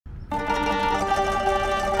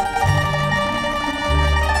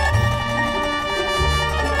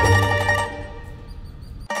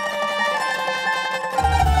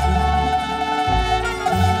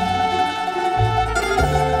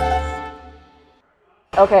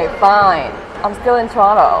Okay, fine. I'm still in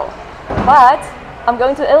Toronto, but I'm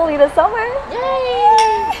going to Italy this summer.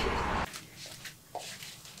 Yay!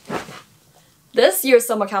 This year's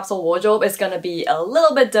summer capsule wardrobe is gonna be a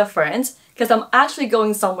little bit different because I'm actually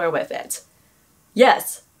going somewhere with it.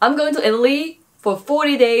 Yes, I'm going to Italy for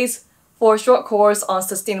 40 days for a short course on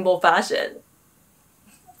sustainable fashion.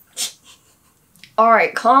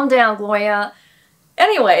 Alright, calm down, Gloria.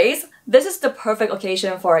 Anyways, this is the perfect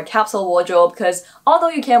occasion for a capsule wardrobe because although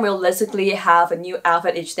you can realistically have a new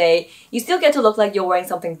outfit each day, you still get to look like you're wearing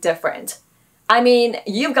something different. I mean,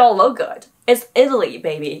 you've got to look good. It's Italy,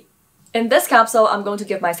 baby. In this capsule, I'm going to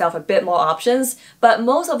give myself a bit more options, but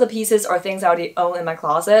most of the pieces are things I already own in my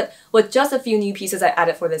closet, with just a few new pieces I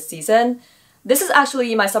added for this season. This is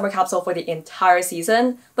actually my summer capsule for the entire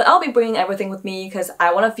season, but I'll be bringing everything with me because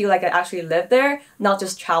I want to feel like I actually live there, not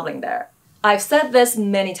just traveling there. I've said this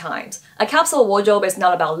many times. A capsule wardrobe is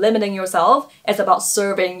not about limiting yourself, it's about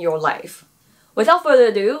serving your life. Without further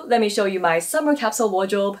ado, let me show you my summer capsule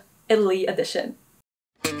wardrobe, Italy edition.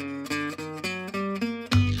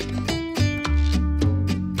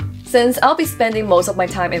 Since I'll be spending most of my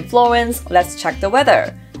time in Florence, let's check the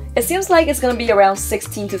weather. It seems like it's gonna be around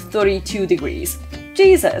 16 to 32 degrees.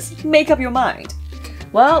 Jesus, make up your mind.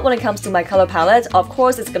 Well, when it comes to my color palette, of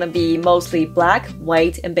course it's gonna be mostly black,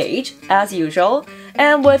 white, and beige, as usual,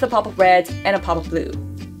 and with a pop of red and a pop of blue.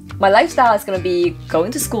 My lifestyle is gonna be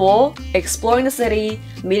going to school, exploring the city,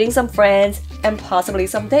 meeting some friends, and possibly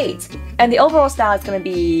some dates. And the overall style is gonna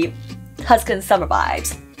be Tuscan summer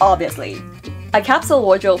vibes, obviously. A capsule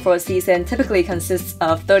wardrobe for a season typically consists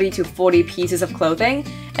of 30 to 40 pieces of clothing,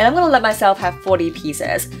 and I'm gonna let myself have 40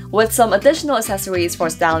 pieces, with some additional accessories for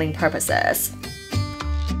styling purposes.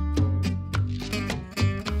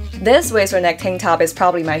 This racerneck tank top is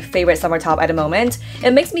probably my favorite summer top at the moment.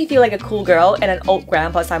 It makes me feel like a cool girl and an old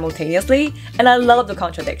grandpa simultaneously, and I love the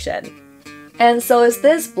contradiction. And so is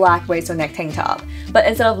this black racerneck tank top, but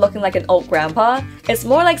instead of looking like an old grandpa, it's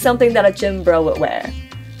more like something that a gym bro would wear.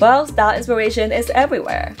 Well, style inspiration is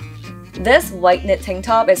everywhere. This white knit tank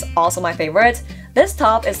top is also my favorite. This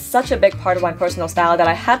top is such a big part of my personal style that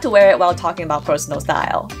I had to wear it while talking about personal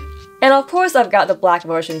style. And of course I've got the black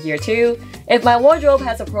version here too. If my wardrobe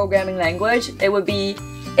has a programming language, it would be,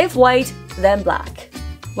 if white, then black.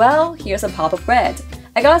 Well, here's a pop of red.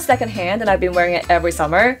 I got a second hand and I've been wearing it every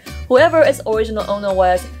summer. Whoever its original owner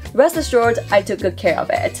was, rest assured I took good care of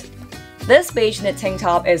it. This beige knit tank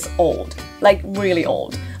top is old, like really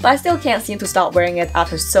old, but I still can't seem to stop wearing it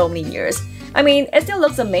after so many years. I mean, it still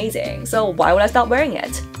looks amazing, so why would I stop wearing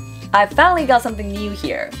it? I finally got something new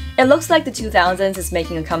here. It looks like the 2000s is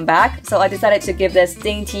making a comeback, so I decided to give this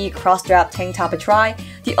dainty cross-strap tank top a try,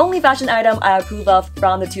 the only fashion item I approve of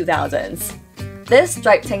from the 2000s. This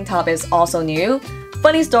striped tank top is also new.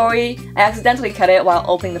 Funny story, I accidentally cut it while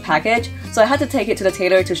opening the package, so I had to take it to the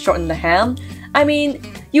tailor to shorten the hem. I mean,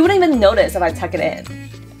 you wouldn't even notice if I tuck it in.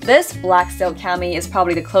 This black silk cami is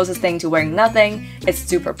probably the closest thing to wearing nothing. It's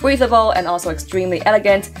super breathable and also extremely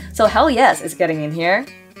elegant, so hell yes, it's getting in here.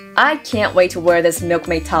 I can't wait to wear this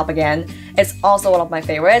milkmaid top again. It's also one of my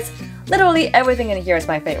favorites. Literally everything in here is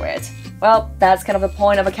my favorite. Well, that's kind of the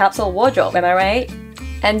point of a capsule wardrobe, am I right?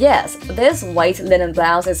 And yes, this white linen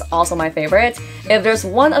blouse is also my favorite. If there's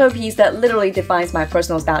one other piece that literally defines my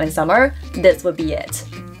personal style in summer, this would be it.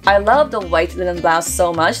 I love the white linen blouse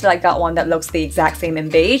so much that I got one that looks the exact same in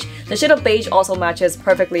beige. The shade of beige also matches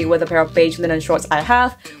perfectly with a pair of beige linen shorts I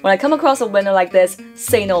have. When I come across a winner like this,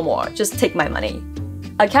 say no more, just take my money.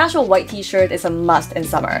 A casual white t-shirt is a must in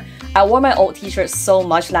summer. I wore my old t-shirt so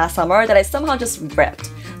much last summer that I somehow just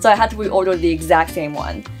ripped, so I had to reorder the exact same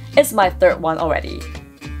one. It's my third one already.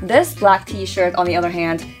 This black t-shirt, on the other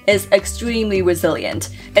hand, is extremely resilient.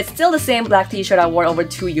 It's still the same black t-shirt I wore over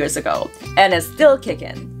 2 years ago, and it's still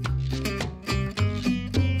kicking.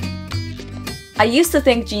 I used to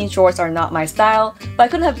think jean shorts are not my style, but I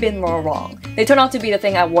couldn't have been more wrong. They turned out to be the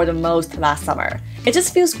thing I wore the most last summer. It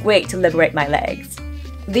just feels great to liberate my legs.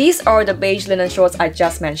 These are the beige linen shorts I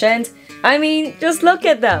just mentioned. I mean, just look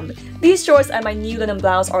at them! These shorts and my new linen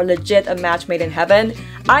blouse are legit a match made in heaven.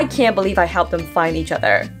 I can't believe I helped them find each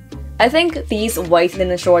other. I think these white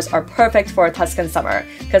linen shorts are perfect for a Tuscan summer,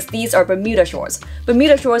 because these are Bermuda shorts.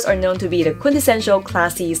 Bermuda shorts are known to be the quintessential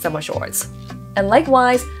classy summer shorts. And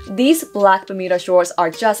likewise, these black Bermuda shorts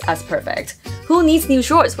are just as perfect. Who needs new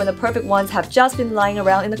shorts when the perfect ones have just been lying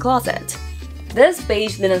around in the closet? This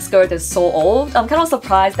beige linen skirt is so old, I'm kind of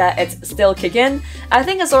surprised that it's still kicking. I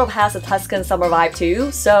think it sort of has a Tuscan summer vibe too,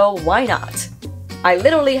 so why not? I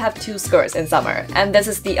literally have 2 skirts in summer, and this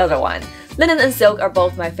is the other one. Linen and silk are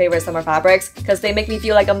both my favorite summer fabrics because they make me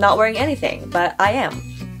feel like I'm not wearing anything, but I am.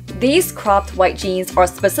 These cropped white jeans are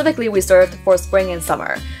specifically reserved for spring and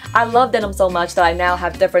summer. I love denim so much that I now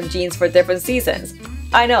have different jeans for different seasons.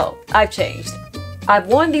 I know, I've changed. I've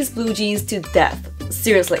worn these blue jeans to death.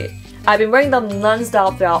 Seriously. I've been wearing them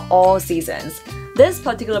non-stop throughout all seasons. This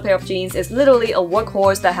particular pair of jeans is literally a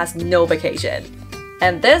workhorse that has no vacation.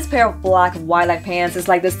 And this pair of black wide-leg pants is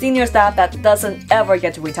like the senior staff that doesn't ever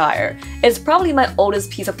get to retire. It's probably my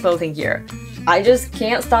oldest piece of clothing here. I just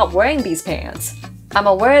can't stop wearing these pants. I'm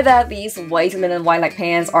aware that these white linen wide-leg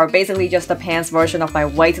pants are basically just the pants version of my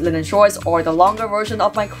white linen shorts or the longer version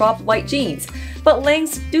of my cropped white jeans, but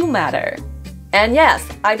lengths do matter. And yes,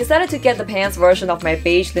 I decided to get the pants version of my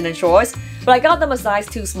beige linen shorts, but I got them a size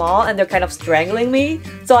too small and they're kind of strangling me,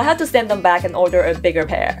 so I had to send them back and order a bigger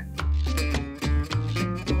pair.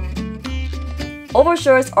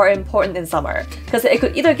 Overshirts are important in summer, because it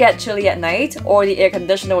could either get chilly at night or the air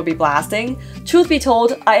conditioner would be blasting. Truth be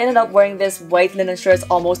told, I ended up wearing this white linen shirts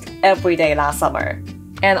almost every day last summer.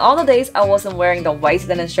 And on the days I wasn't wearing the white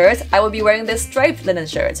linen shirts, I would be wearing this striped linen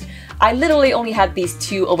shirt. I literally only had these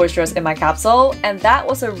 2 overshirts in my capsule, and that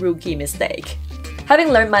was a rookie mistake. Having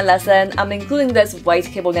learned my lesson, I'm including this white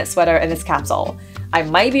cable knit sweater in this capsule. I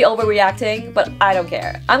might be overreacting, but I don't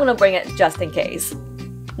care. I'm gonna bring it just in case.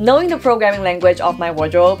 Knowing the programming language of my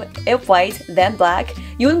wardrobe, if white, then black,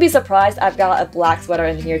 you wouldn't be surprised I've got a black sweater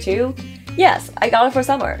in here too. Yes, I got it for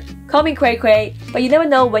summer. Call me cray cray, but you never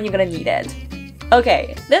know when you're gonna need it.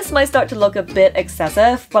 Okay, this might start to look a bit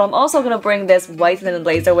excessive, but I'm also gonna bring this white linen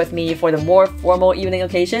blazer with me for the more formal evening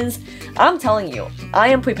occasions. I'm telling you, I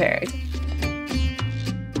am prepared.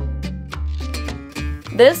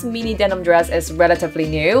 This mini denim dress is relatively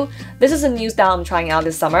new. This is a new style I'm trying out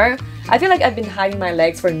this summer. I feel like I've been hiding my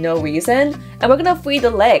legs for no reason, and we're gonna free the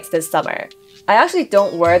legs this summer. I actually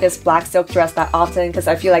don't wear this black silk dress that often because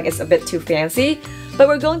I feel like it's a bit too fancy, but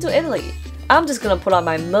we're going to Italy. I'm just gonna put on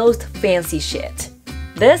my most fancy shit.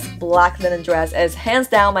 This black linen dress is hands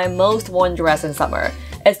down my most worn dress in summer.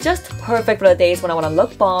 It's just perfect for the days when I want to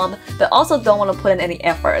look bomb, but also don't want to put in any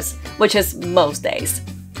efforts, which is most days.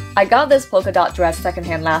 I got this polka dot dress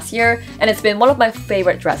secondhand last year, and it's been one of my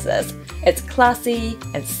favorite dresses. It's classy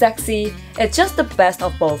and sexy, it's just the best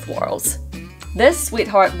of both worlds. This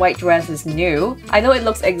sweetheart white dress is new. I know it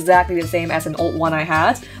looks exactly the same as an old one I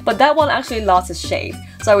had, but that one actually lost its shape,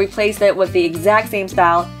 so I replaced it with the exact same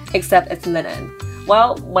style, except it's linen.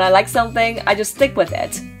 Well, when I like something, I just stick with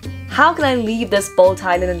it. How can I leave this bow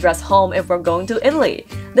tie linen dress home if we're going to Italy?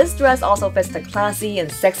 This dress also fits the classy and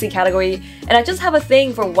sexy category, and I just have a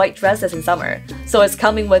thing for white dresses in summer, so it's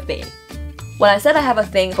coming with me. When I said I have a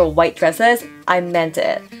thing for white dresses, I meant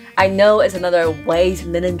it. I know it's another white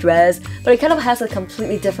linen dress, but it kind of has a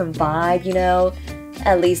completely different vibe, you know?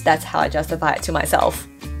 At least that's how I justify it to myself.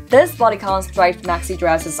 This bodycon striped maxi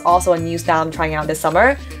dress is also a new style I'm trying out this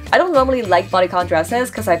summer. I don't normally like bodycon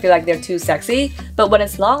dresses because I feel like they're too sexy, but when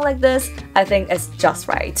it's long like this, I think it's just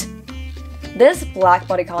right. This black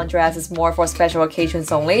bodycon dress is more for special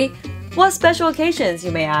occasions only. What special occasions,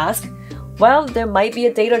 you may ask? Well, there might be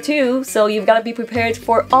a date or two, so you've got to be prepared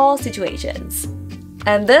for all situations.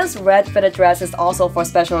 And this red fitted dress is also for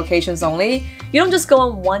special occasions only. You don't just go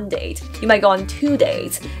on one date, you might go on 2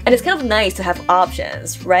 dates, and it's kind of nice to have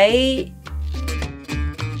options, right?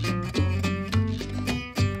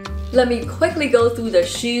 Let me quickly go through the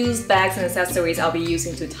shoes, bags, and accessories I'll be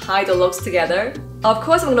using to tie the looks together. Of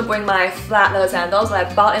course, I'm gonna bring my flat leather sandals that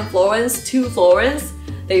I bought in Florence to Florence.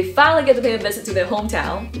 They finally get to pay a visit to their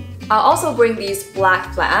hometown. I'll also bring these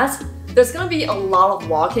black flats. There's gonna be a lot of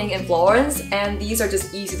walking in Florence, and these are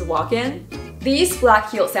just easy to walk in. These black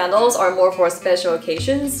heeled sandals are more for special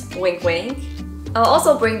occasions, wink wink. I'll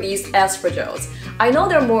also bring these espadrilles. I know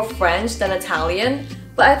they're more French than Italian,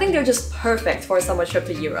 but I think they're just perfect for a summer trip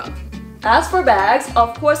to Europe. As for bags,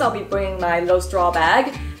 of course I'll be bringing my low straw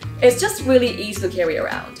bag. It's just really easy to carry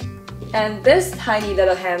around. And this tiny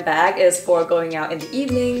little handbag is for going out in the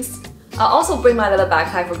evenings. I'll also bring my little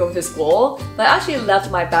backpack for going to school, but I actually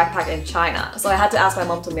left my backpack in China, so I had to ask my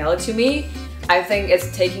mom to mail it to me. I think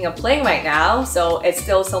it's taking a plane right now, so it's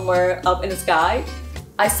still somewhere up in the sky.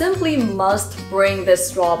 I simply must bring this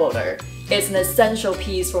straw boater. It's an essential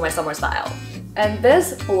piece for my summer style. And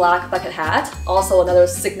this black bucket hat, also another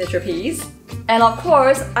signature piece. And of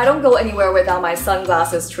course, I don't go anywhere without my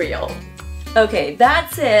sunglasses trio. Okay,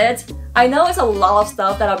 that's it. I know it's a lot of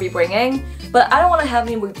stuff that I'll be bringing, but I don't want to have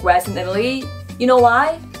any regrets in Italy. You know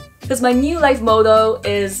why? Because my new life motto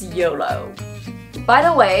is YOLO. By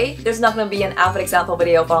the way, there's not going to be an outfit example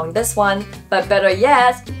video following this one, but better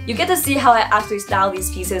yet, you get to see how I actually style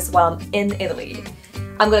these pieces while I'm in Italy.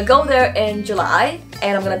 I'm gonna go there in July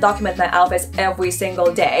and I'm gonna document my outfits every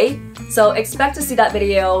single day. So expect to see that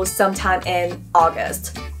video sometime in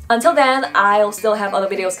August. Until then, I'll still have other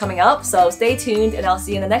videos coming up, so stay tuned and I'll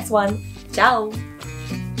see you in the next one. Ciao!